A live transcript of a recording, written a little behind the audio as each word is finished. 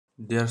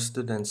Dear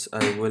students,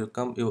 I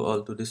welcome you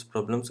all to this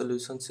problem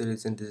solution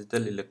series in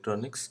digital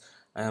electronics.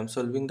 I am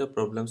solving the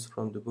problems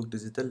from the book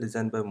Digital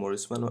designed by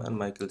Maurice Mano and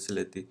Michael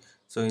Sileti.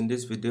 So in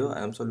this video,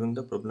 I am solving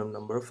the problem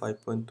number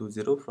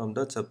 5.20 from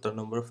the chapter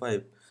number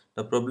 5.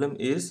 The problem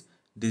is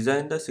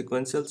design the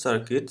sequential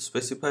circuit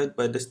specified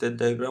by the state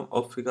diagram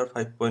of figure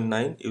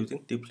 5.9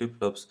 using T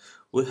flip-flops.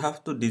 We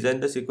have to design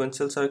the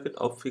sequential circuit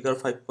of figure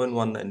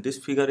 5.19. This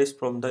figure is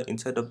from the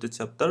inside of the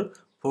chapter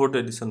 4th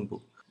edition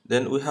book.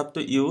 Then we have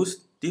to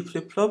use T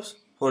flip-flops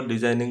for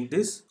designing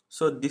this.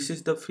 So this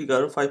is the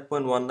figure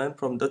 5.19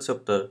 from the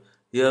chapter.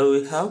 Here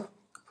we have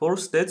four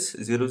states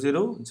 0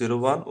 0 0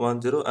 1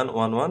 1 0 and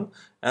 1 1,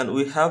 and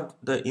we have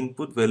the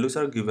input values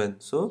are given.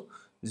 So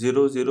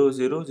 0 0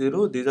 0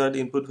 0, these are the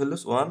input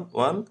values, 1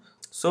 1.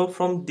 So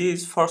from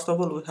this, first of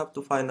all we have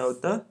to find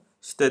out the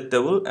state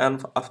table,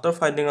 and after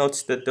finding out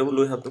state table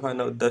we have to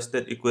find out the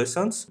state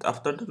equations.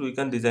 After that we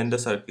can design the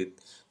circuit.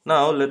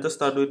 Now let us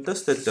start with the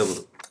state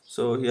table.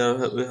 So here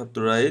we have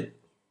to write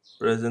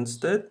present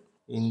state,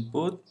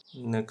 input,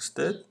 next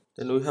state.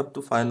 Then we have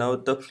to find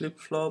out the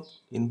flip-flop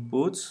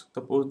inputs.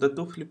 Suppose the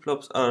two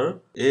flip-flops are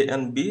A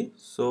and B.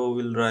 So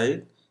we'll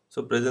write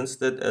present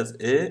state as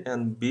A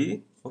and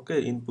B.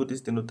 Okay, input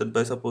is denoted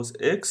by suppose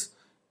X,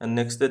 and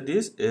next state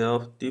is A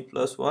of T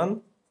plus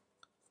 1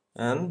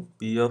 and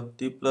B of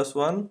T plus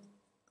 1.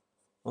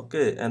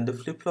 Okay, and the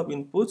flip-flop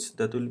inputs,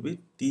 that will be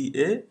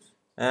TA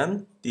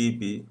and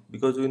TB,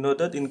 because we know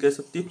that in case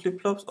of T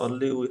flip-flops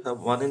only we have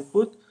one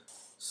input.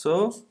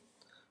 So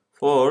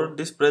for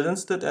this present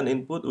state and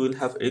input we will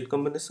have 8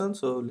 combinations.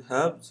 So we will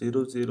have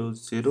 0 0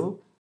 0.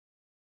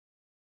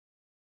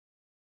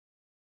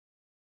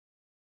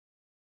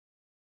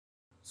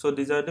 So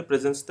these are the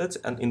present states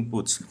and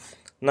inputs.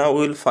 Now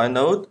we will find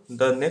out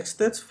the next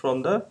states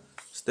from the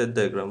state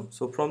diagram.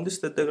 So from this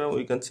state diagram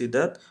we can see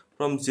that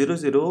from 0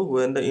 0,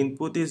 when the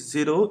input is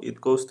 0, it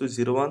goes to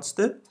 0 1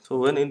 state. So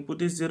when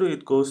input is 0,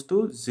 it goes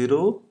to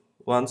 0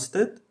 1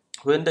 state.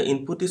 When the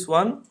input is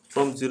 1,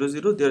 from 0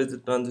 0 there is a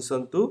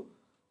transition to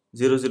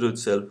 0 0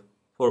 itself.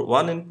 For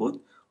one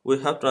input we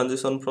have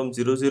transition from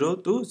 0 0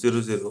 to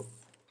 0 0.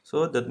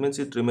 So that means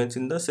it remains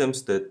in the same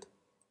state.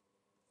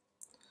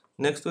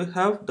 Next we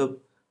have the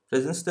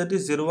present state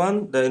is 0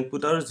 1, the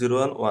input are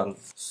 0 and 1.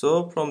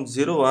 So from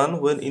 0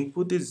 1, when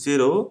input is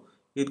 0,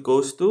 it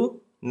goes to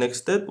next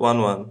state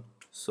 1 1.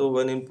 So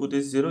when input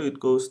is 0, it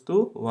goes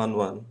to 1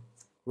 1.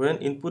 When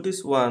input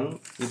is 1,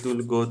 it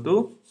will go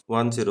to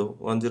 1 0,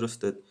 1 0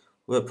 state.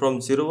 Where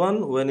from 0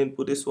 1, when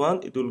input is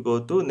 1, it will go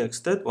to next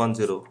state 1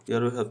 0.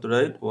 Here we have to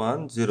write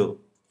 1 0.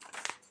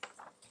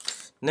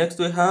 Next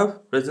we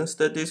have present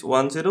state is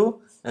 1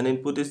 0 and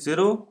input is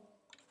 0.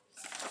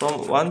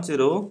 From 1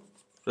 0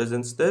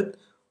 present state,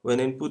 when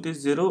input is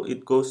 0,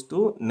 it goes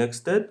to next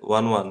state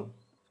 1 1.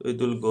 So it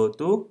will go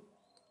to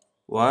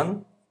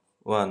 1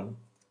 1.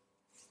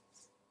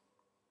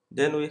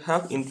 Then we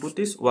have input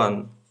is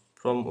 1.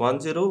 From 1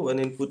 0, when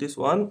input is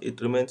 1,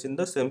 it remains in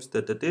the same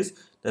state, that is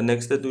the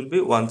next state will be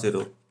 1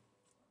 0.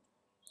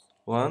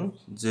 1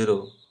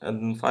 0.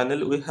 And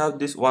finally we have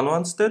this 1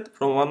 1 state.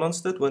 From 1 1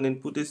 state, when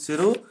input is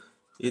 0,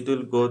 it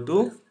will go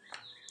to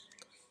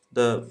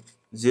the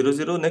 0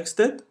 0 next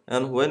state,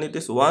 and when it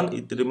is 1,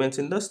 it remains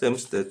in the same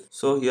state.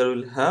 So here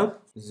we'll have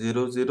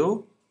 0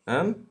 0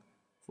 and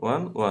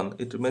 1 1.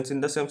 It remains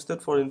in the same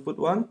state for input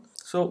 1.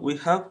 So we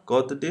have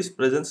got this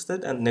present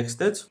state and next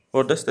state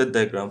for the state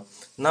diagram.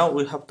 Now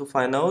we have to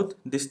find out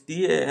this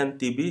TA and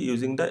TB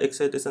using the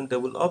excitation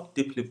table of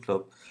T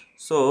flip-flop.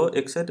 So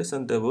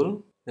excitation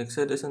table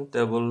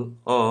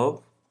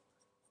of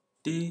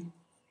T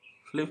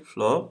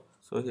flip-flop.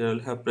 So here we'll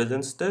have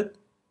present state,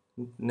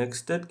 next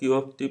state Q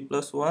of T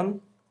plus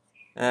 1,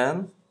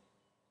 and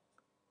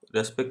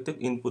respective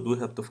input we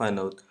have to find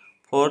out.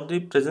 For the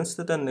present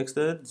state and next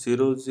state,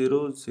 0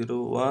 0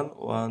 0 1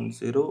 1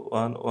 0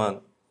 1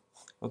 1.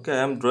 Okay,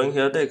 I am drawing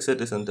here the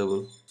excitation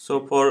table.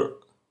 So for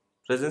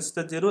present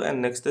state 0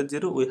 and next state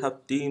 0, we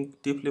have T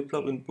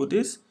flip-flop input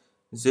is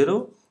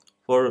 0.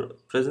 For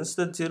present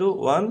state 0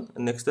 1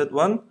 and next state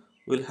 1,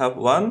 we'll have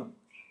 1,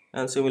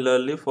 and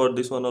similarly for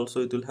this one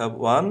also it will have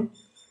 1.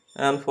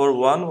 And for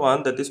 1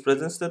 1, that is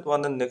present state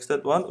 1 and next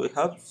state 1, we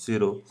have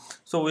 0.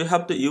 So we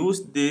have to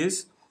use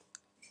this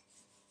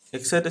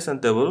excitation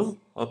table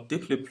of T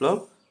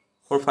flip-flop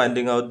for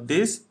finding out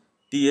this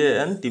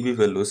TA and TB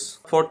values.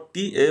 For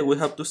TA, we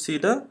have to see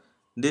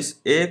this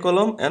A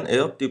column and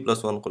A of T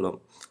plus 1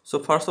 column. So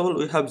first of all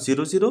we have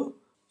 0 0.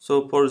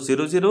 So for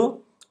 0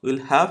 0,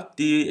 we'll have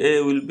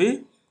TA will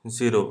be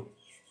 0.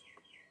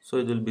 So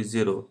it will be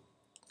 0.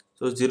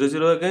 So 0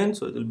 0 again,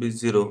 so it will be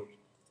 0.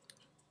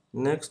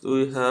 Next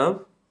we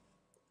have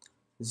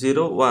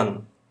 0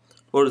 1.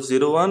 For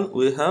 0 1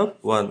 we have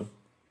 1.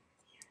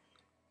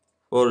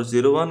 For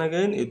 0 1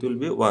 again it will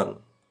be 1.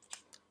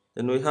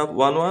 Then we have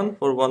 1 1.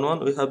 For 1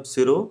 1 we have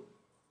 0,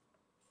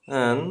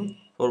 and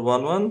for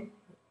 1 1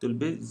 it will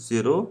be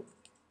 0.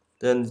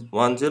 Then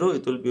 1 0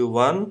 it will be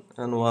 1,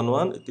 and 1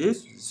 1 it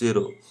is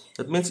 0.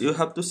 That means you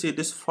have to see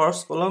this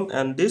first column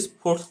and this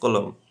fourth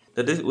column.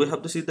 That is, we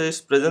have to see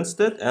this present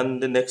state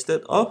and the next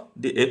state of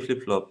the A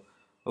flip-flop.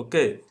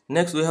 Okay,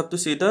 next we have to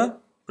see the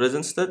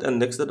present state and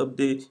next state of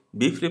the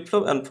B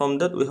flip-flop, and from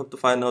that we have to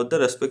find out the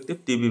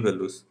respective TB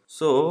values.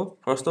 So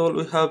first of all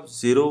we have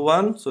 0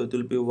 1, so it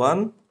will be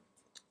 1,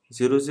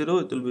 0 0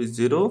 it will be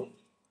 0,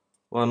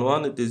 1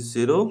 1 it is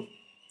 0,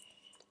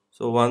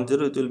 so 1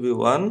 0 it will be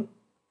 1,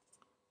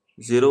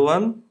 0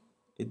 1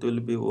 it will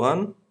be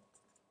 1,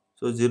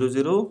 so 0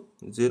 0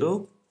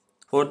 0.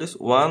 For this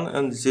 1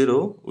 and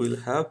 0 we will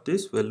have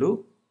this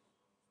value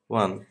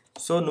 1.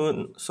 So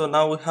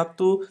now we have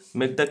to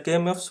make the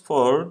KMFs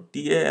for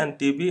TA and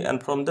TB,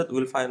 and from that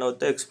we'll find out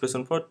the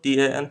expression for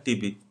TA and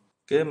TB.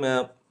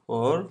 KMF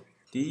for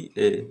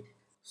TA.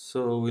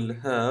 So we'll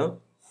have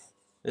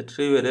a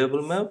 3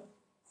 variable map,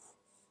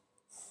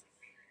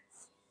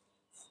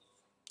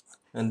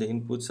 and the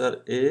inputs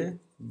are A,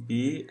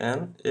 B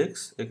and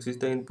X. X is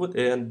the input,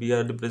 A and B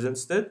are the present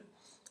state.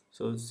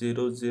 So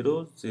 0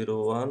 0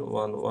 0 1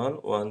 1 1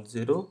 1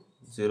 0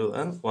 0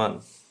 and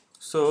 1.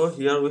 So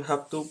here we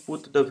have to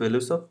put the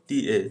values of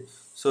TA.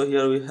 So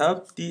here we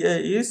have TA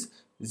is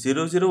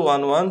 0 0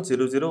 1 1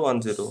 0 0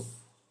 1 0.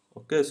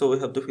 Okay, so we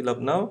have to fill up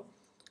now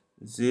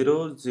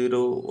 0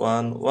 0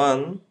 1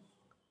 1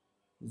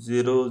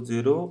 0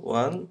 0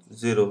 1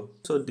 0.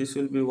 So this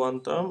will be one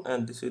term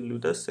and this will be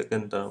the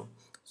second term.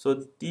 So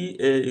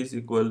TA is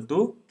equal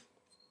to,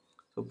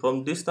 so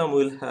from this term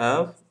we will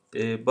have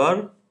A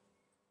bar,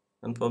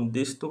 and from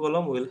these two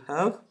column we will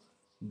have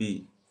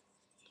B,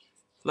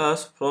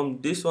 plus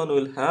from this one we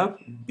will have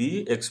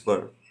Bx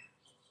bar.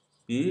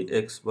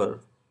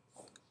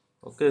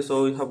 Okay,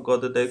 so we have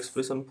got the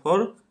expression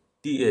for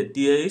TA.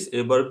 TA is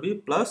A bar B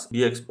plus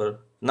Bx bar.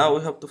 Now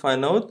we have to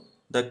find out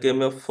the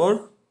KMF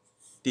for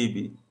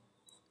TB.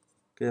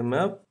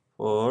 KMF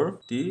for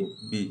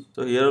TB.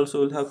 So here also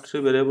we'll have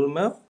 3 variable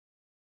map.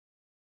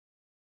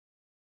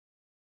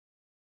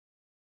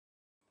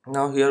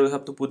 Now here we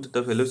have to put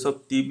the values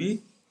of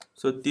TB.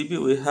 So TB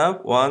we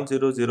have 1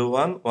 0 0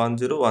 1 1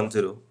 0 1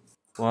 0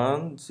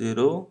 1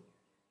 0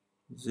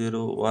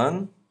 0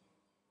 1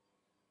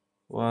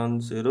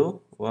 1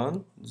 0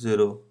 1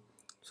 0.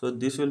 So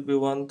this will be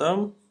one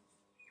term,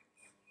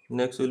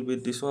 next will be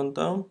this one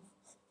term,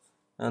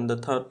 and the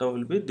third term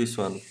will be this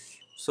one.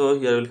 So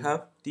here we'll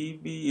have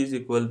TB is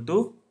equal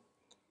to,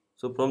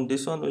 so from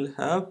this one we'll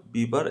have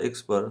B bar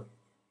X bar,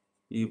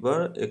 B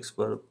bar X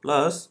bar,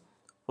 plus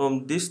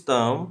from this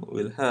term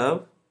we'll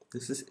have,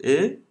 this is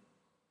A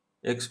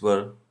X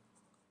bar,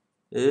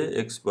 A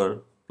X bar,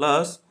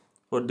 plus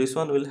for this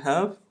one we'll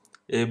have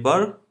A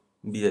bar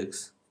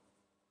BX,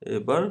 A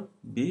bar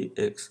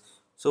Bx.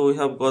 So we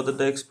have got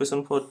the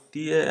expression for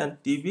TA and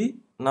TB.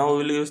 Now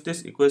we will use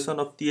this equation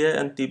of TA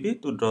and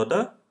TB to draw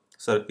the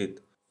circuit.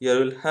 Here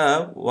we will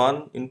have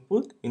one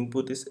input,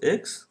 input is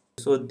X.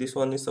 So this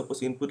one is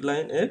suppose input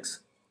line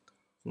X.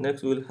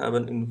 Next we will have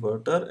an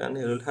inverter, and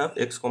here we will have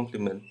X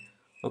complement.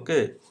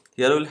 Okay,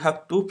 here we will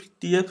have two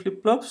TA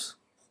flip-flops.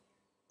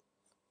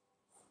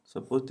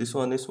 Suppose this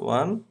one is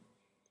 1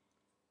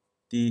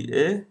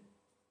 TA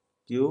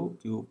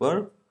Q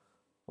bar.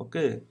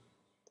 Okay,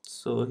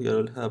 so here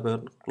we'll have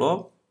a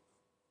clock.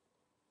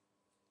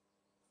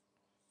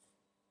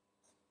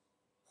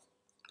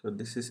 So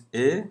this is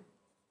A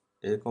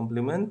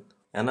complement.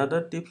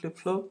 Another T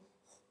flip-flop,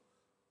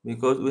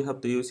 because we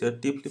have to use a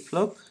T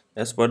flip-flop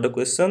as per the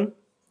question.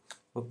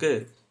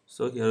 Okay,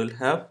 so here we'll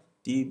have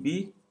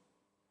TB.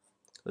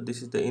 So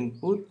this is the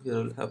input. Here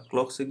we'll have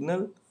clock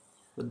signal.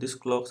 So these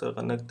clocks are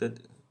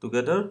connected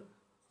together.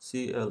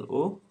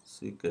 CLO,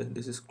 CK.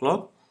 This is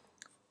clock.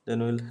 Then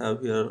we'll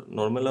have here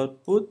normal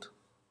output.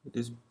 It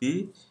is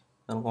B,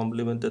 and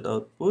complemented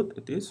output.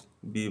 It is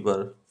B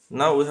bar.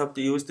 Now we have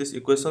to use these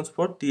equations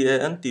for TA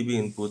and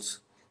TB inputs.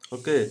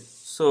 Okay,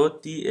 so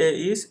TA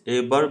is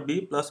A bar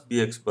B plus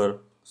Bx bar.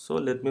 So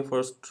let me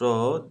first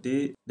draw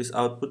these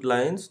output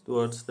lines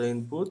towards the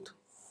input.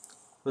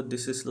 So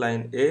this is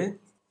line A.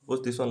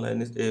 Suppose this one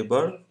line is A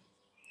bar.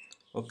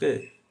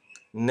 Okay,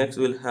 next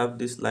we'll have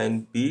this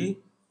line B.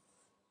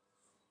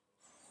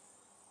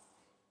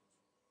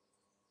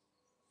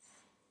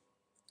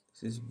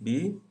 This is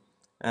B,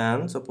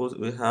 and suppose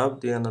we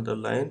have the another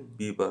line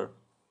B bar.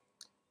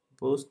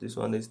 Suppose this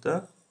one is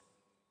the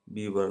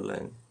B bar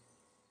line.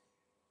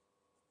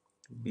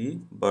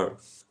 B bar.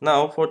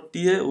 Now for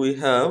TA we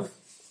have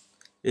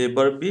A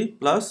bar B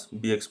plus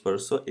Bx bar.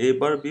 So A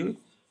bar B,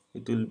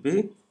 it will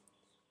be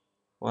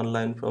one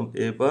line from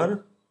A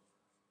bar,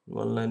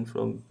 one line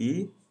from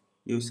B.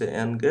 Use a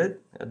AND gate.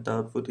 At the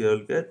output you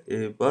will get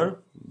A bar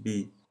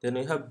B. Then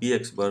we have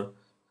Bx bar.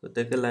 So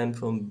take a line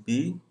from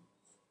B,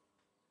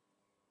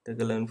 take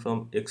a line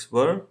from X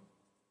bar.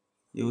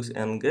 Use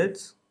AND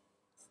gates.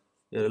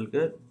 You will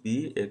get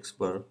Bx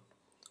bar.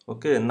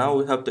 Okay, now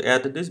we have to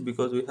add this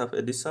because we have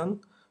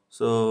addition.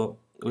 So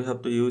we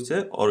have to use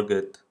a OR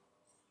gate.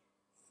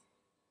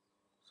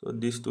 So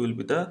these two will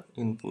be the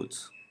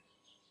inputs.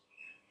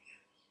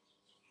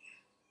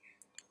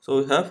 So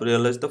we have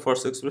realized the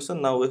first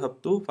expression. Now we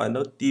have to find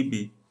out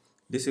TB.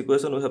 This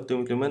equation we have to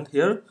implement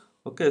here.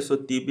 Okay, so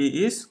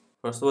TB is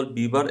first of all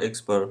B bar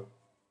X bar.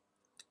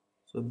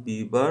 So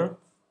B bar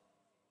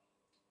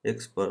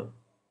X bar.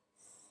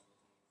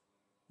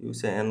 You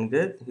say AND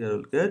gate, here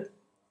we'll get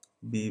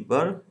B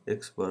bar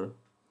X bar.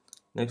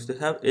 Next we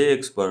have A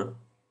X bar.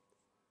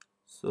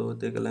 So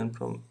take a line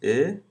from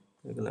A,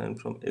 take a line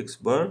from X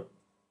bar.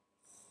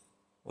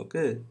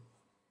 Okay,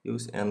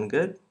 use AND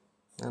gate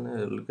and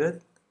I will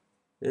get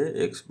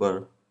A X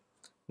bar.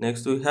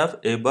 Next we have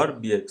A bar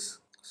BX.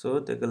 So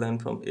take a line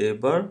from A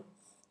bar,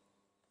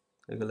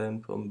 take a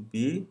line from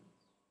B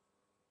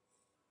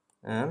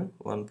and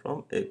one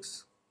from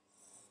X.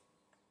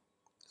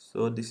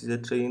 So this is a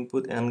 3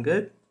 input AND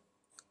gate.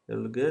 You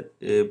will get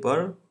A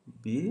bar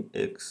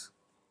BX.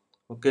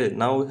 Okay,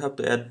 now we have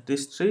to add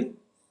this 3.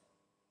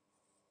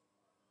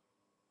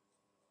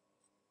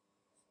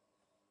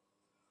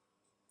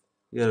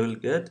 Here we will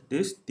get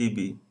this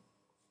TB.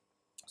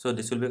 So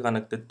this will be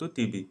connected to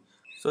TB.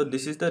 So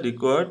this is the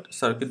required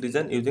circuit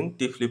design using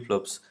T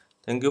flip-flops.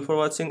 Thank you for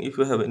watching. If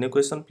you have any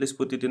question, please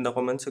put it in the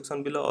comment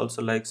section below.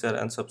 Also like, share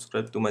and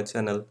subscribe to my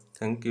channel.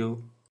 Thank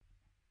you.